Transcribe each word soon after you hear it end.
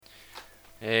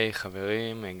היי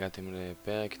חברים, הגעתם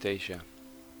לפרק 9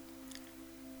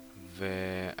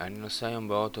 ואני נוסע היום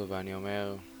באוטו ואני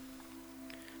אומר,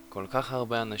 כל כך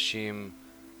הרבה אנשים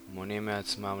מונעים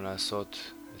מעצמם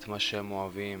לעשות את מה שהם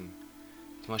אוהבים,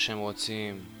 את מה שהם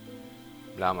רוצים.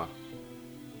 למה?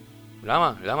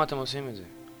 למה אתם עושים את זה?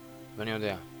 ואני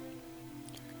יודע,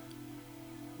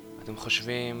 אתם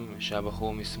חושבים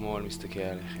שהבחור משמאל מסתכל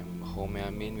עליכם, הבחור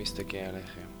מימין מסתכל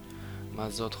עליכם, מה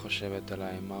זאת חושבת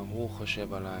עליי, מה הוא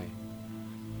חושב עליי.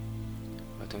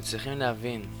 ואתם צריכים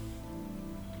להבין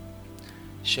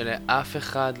שלאף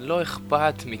אחד לא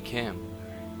אכפת מכם.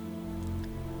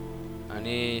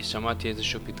 אני שמעתי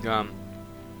איזשהו פתגם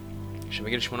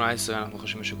שבגיל 18 אנחנו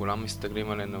חושבים שכולם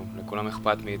מסתכלים עלינו, לכולם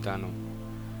אכפת מאיתנו.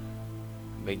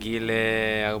 בגיל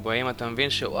 40 אתה מבין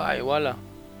וואלה,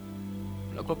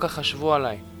 לא כל כך חשבו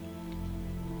עליי.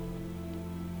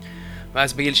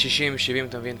 ואז בגיל 60-70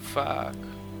 אתה מבין, פאק,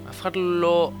 אף אחד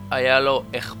לא היה לו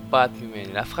אכפת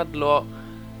ממני, לאף אחד לא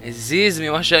הזיז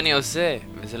ממה שאני עושה,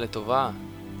 וזה לטובה,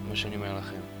 מה שאני אומר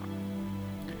לכם.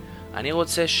 אני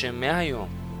רוצה שמהיום,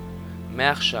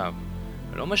 מעכשיו,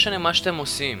 לא משנה מה שאתם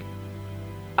עושים,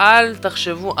 אל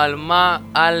תחשבו על מה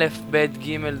א', ב',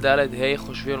 ג', ד', ה'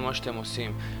 חושבים על מה שאתם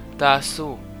עושים.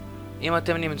 תעשו. אם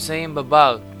אתם נמצאים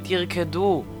בבר,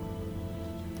 תרקדו.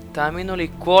 תאמינו לי,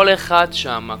 כל אחד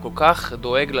שם כל כך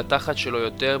דואג לתחת שלו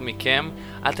יותר מכם,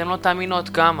 אתם לא תאמינו עד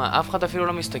כמה, אף אחד אפילו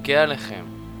לא מסתכל עליכם.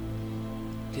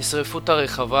 תשרפו את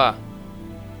הרחבה.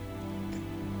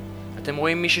 אתם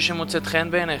רואים מישהו שמוצאת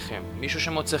חן בעיניכם, מישהו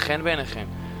שמוצא חן בעיניכם.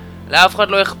 לאף אחד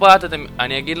לא אכפת,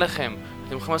 אני אגיד לכם,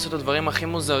 אתם יכולים לעשות את הדברים הכי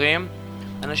מוזרים,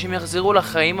 אנשים יחזרו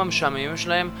לחיים המשעממים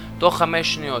שלהם תוך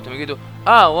 5 שניות. הם יגידו,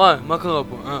 וואי, מה קרה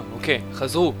פה? אוקיי,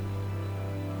 חזרו.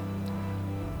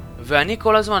 ואני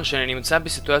כל הזמן שאני נמצא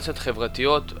בסיטואציות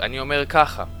חברתיות, אני אומר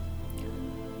ככה,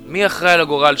 מי אחראי על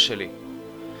הגורל שלי?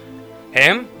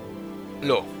 הם?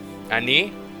 לא.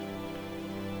 אני?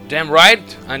 damn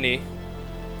right? אני.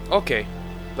 אוקיי,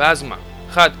 ואז מה?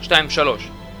 1, 2, 3.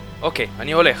 אוקיי,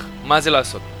 אני הולך. מה זה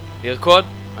לעשות? לרקוד?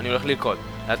 אני הולך לרקוד.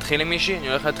 להתחיל עם מישהי? אני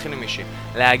הולך להתחיל עם מישהי.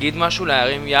 להגיד משהו,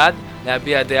 להרים יד,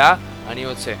 להביע דעה, אני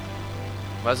יוצא.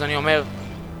 ואז אני אומר,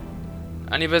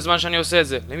 אני בזמן שאני עושה את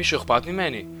זה, למישהו אכפת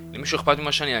ממני? למישהו אכפת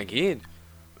ממה שאני אגיד?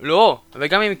 לא,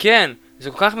 וגם אם כן,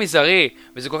 זה כל כך מזערי,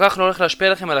 וזה כל כך לא הולך להשפיע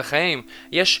לכם על החיים.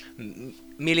 יש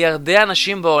מיליארדי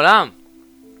אנשים בעולם.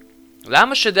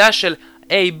 למה שדעה של A,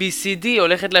 B, C, D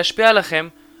הולכת להשפיע עליכם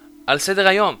על סדר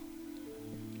היום?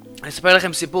 אני אספר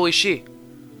לכם סיפור אישי.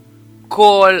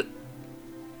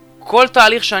 כל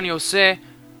תהליך שאני עושה,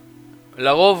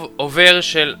 לרוב עובר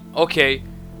של, אוקיי,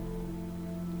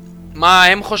 מה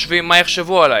הם חושבים, מה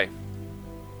יחשבו עליי.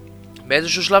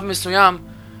 באיזשהו שלב מסוים,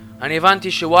 אני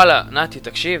הבנתי שוואלה, נתי,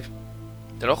 תקשיב,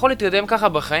 אתה לא יכול להתקדם ככה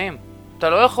בחיים. אתה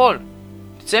לא יכול.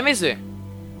 תצא מזה.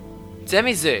 תצא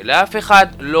מזה. לאף אחד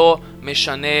לא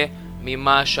משנה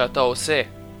ממה שאתה עושה.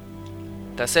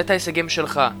 תעשה את ההישגים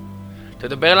שלך.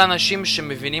 תדבר לאנשים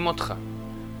שמבינים אותך.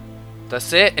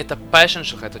 תעשה את הפשן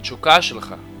שלך, את התשוקה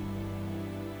שלך.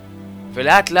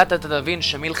 ולאט לאט אתה תבין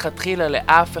שמלכתחילה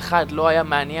לאף אחד לא היה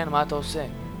מעניין מה אתה עושה.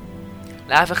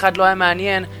 לאף אחד לא היה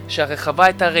מעניין שהרחבה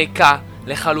הייתה ריקה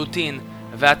לחלוטין,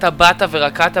 ואתה באת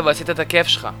ורקעת ועשית את הכיף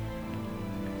שלך.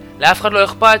 לאף אחד לא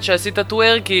אכפת שעשית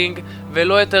טוורקינג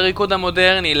ולא את הריקוד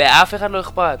המודרני. לאף אחד לא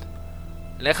אכפת.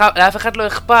 לאף אחד לא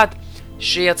אכפת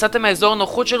שיצאת מאזור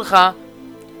נוחות שלך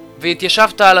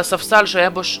והתיישבת על הספסל שהיה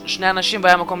בו 2 אנשים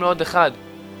והיה מקום לעוד אחד.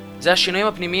 זה השינויים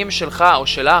הפנימיים שלך או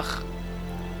שלך.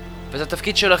 וזה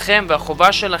התפקיד שלכם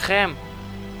והחובה שלכם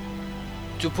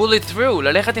to pull it through,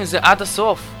 ללכת עם זה עד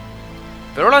הסוף.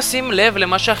 ולא לשים לב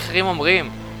למה שאחרים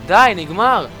אומרים. די,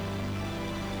 נגמר.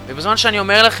 ובזמן שאני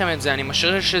אומר לכם את זה, אני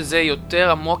משאיר שזה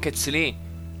יותר עמוק אצלי.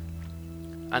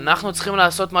 אנחנו צריכים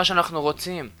לעשות מה שאנחנו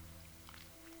רוצים.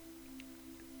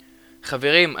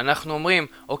 חברים, אנחנו אומרים,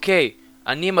 אוקיי,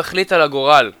 אני מחליט על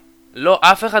הגורל. לא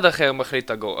אף אחד אחר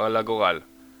מחליט על הגורל.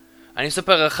 אני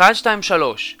אספר 1, 2,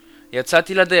 3.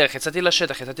 יצאתי לדרך, יצאתי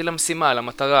לשטח, יצאתי למשימה,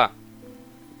 למטרה.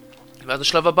 ואז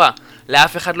השלב הבא,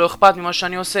 לאף אחד לא אכפת ממה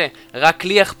שאני עושה. רק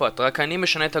לי אכפת, רק אני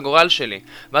משנה את הגורל שלי.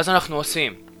 ואז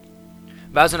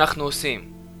אנחנו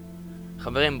עושים.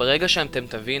 חברים, ברגע שאתם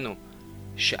תבינו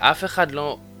שאף אחד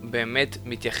לא באמת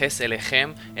מתייחס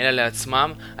אליכם, אלא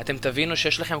לעצמם, אתם תבינו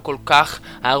שיש לכם כל כך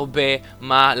הרבה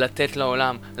מה לתת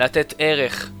לעולם. לתת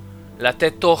ערך,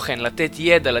 לתת תוכן, לתת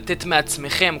ידע, לתת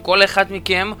מעצמכם. כל אחד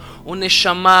מכם הוא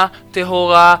נשמה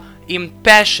טהורה עם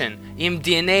passion, עם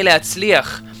DNA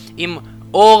להצליח, עם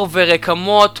אור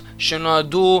ורקמות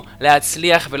שנועדו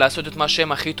להצליח ולעשות את מה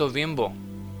שהם הכי טובים בו.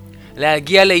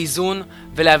 להגיע לאיזון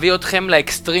ולהביא אתכם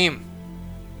לאקסטרים.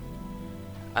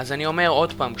 אז אני אומר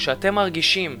עוד פעם, כשאתם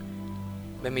מרגישים,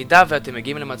 במידה ואתם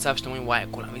מגיעים למצב שאתם אומרים, וואי,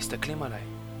 כולם מסתכלים עליי.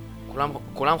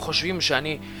 כולם חושבים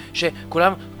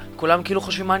כולם כאילו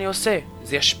חושבים מה אני עושה.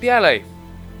 זה ישפיע עליי.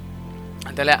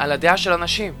 על הדעה של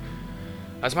אנשים.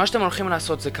 אז מה שאתם הולכים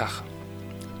לעשות זה ככה.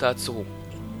 תעצרו.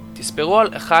 תספרו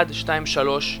על 1, 2,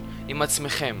 3 עם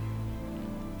עצמכם.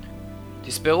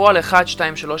 תספרו על 1,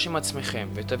 2, 3 עם עצמכם,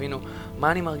 ותבינו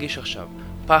מה אני מרגיש עכשיו.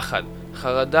 פחד,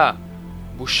 חרדה,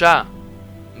 בושה,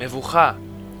 מבוכה.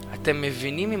 אתם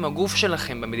מבינים עם הגוף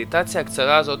שלכם במדיטציה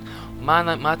הקצרה הזאת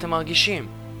מה אתם מרגישים.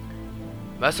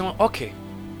 ואז אתם אומרים, אוקיי,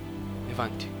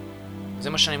 הבנתי. זה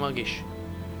מה שאני מרגיש.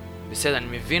 בסדר,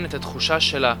 אני מבין את התחושה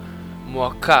של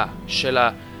המועקה, של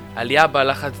העלייה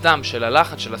בלחץ דם, של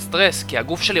הלחץ, של הסטרס, כי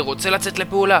הגוף שלי רוצה לצאת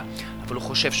לפעולה, אבל הוא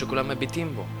חושב שכולם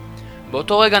מביטים בו.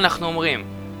 באותו רגע אנחנו אומרים,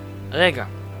 רגע,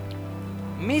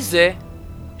 מי זה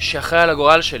שאחראי על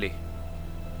הגורל שלי?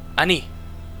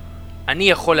 אני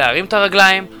יכול להרים את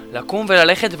הרגליים, לקום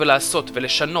וללכת ולעשות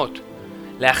ולשנות,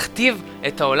 להכתיב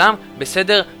את העולם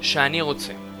בסדר שאני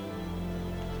רוצה.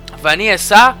 ואני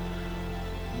אעשה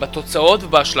בתוצאות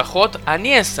ובהשלכות,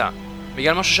 אני אעשה,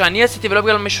 בגלל משהו שאני עשיתי ולא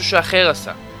בגלל משהו שאחר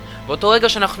עשה. באותו רגע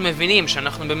שאנחנו מבינים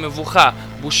שאנחנו במבוכה,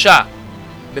 בושה,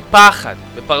 בפחד,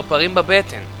 בפרפרים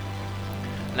בבטן,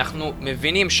 אנחנו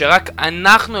מבינים שרק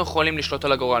אנחנו יכולים לשלוט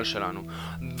על הגורל שלנו.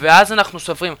 ואז אנחנו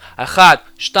סופרים 1,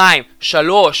 2,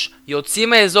 3, יוצאים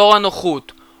מאזור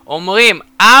הנוחות, אומרים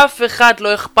אף אחד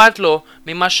לא אכפת לו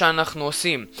ממה שאנחנו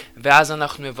עושים, ואז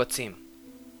אנחנו מבצעים.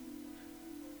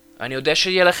 אני יודע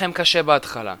שיהיה לכם קשה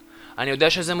בהתחלה, אני יודע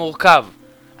שזה מורכב,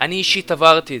 אני אישית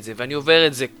עברתי את זה ואני עובר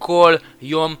את זה כל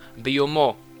יום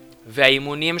ביומו,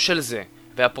 והאימונים של זה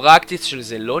והפרקטיס של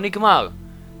זה לא נגמר,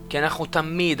 כי אנחנו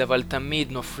תמיד, אבל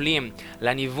תמיד נופלים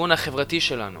לניוון החברתי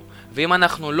שלנו. ואם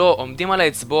אנחנו לא עומדים על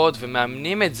האצבעות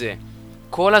ומאמנים את זה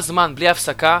כל הזמן בלי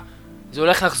הפסקה, זה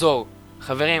הולך לחזור.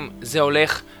 חברים, זה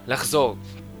הולך לחזור.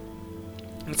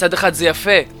 מצד אחד זה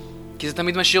יפה, כי זה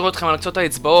תמיד משאיר אתכם על קצות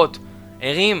האצבעות,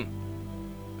 ערים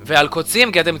ועל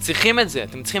קוצים, כי אתם צריכים את זה.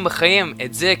 אתם צריכים בחיים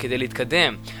את זה כדי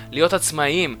להתקדם, להיות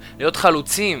עצמאיים, להיות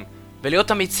חלוצים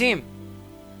ולהיות אמיצים.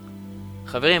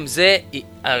 חברים, זה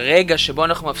הרגע שבו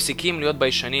אנחנו מפסיקים להיות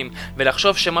ביישנים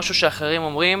ולחשוב שמשהו שאחרים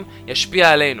אומרים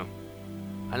ישפיע עלינו.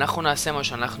 אנחנו נעשה מה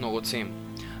שאנחנו רוצים.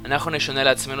 אנחנו נשנה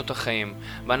לעצמנו את החיים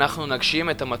ואנחנו נגשים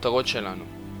את המטרות שלנו.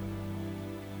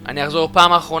 אני אחזור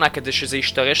פעם האחרונה כדי שזה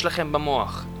ישתרש לכם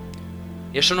במוח.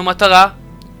 יש לנו מטרה,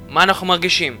 מה אנחנו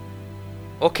מרגישים?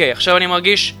 אוקיי, עכשיו אני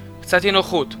מרגיש קצת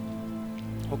אי-נוחות.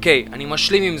 אוקיי, אני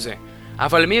משלים עם זה.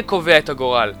 אבל מי קובע את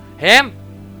הגורל? הם?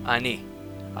 אני.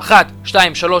 1,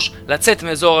 2, 3, לצאת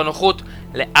מאזור הנוחות.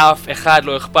 לאף אחד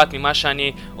לא אכפת ממה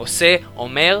שאני עושה,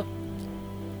 אומר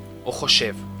או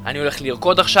חושב. אני הולך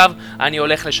לרקוד עכשיו, אני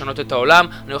הולך לשנות את העולם,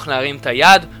 אני הולך להרים את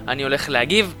היד, אני הולך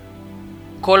להגיב.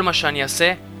 כל מה שאני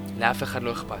אעשה, לאף אחד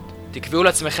לא אכפת. תקבעו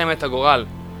לעצמכם את הגורל.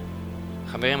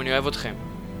 חברים, אני אוהב אתכם.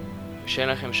 שיהיה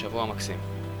לכם שבוע מקסים.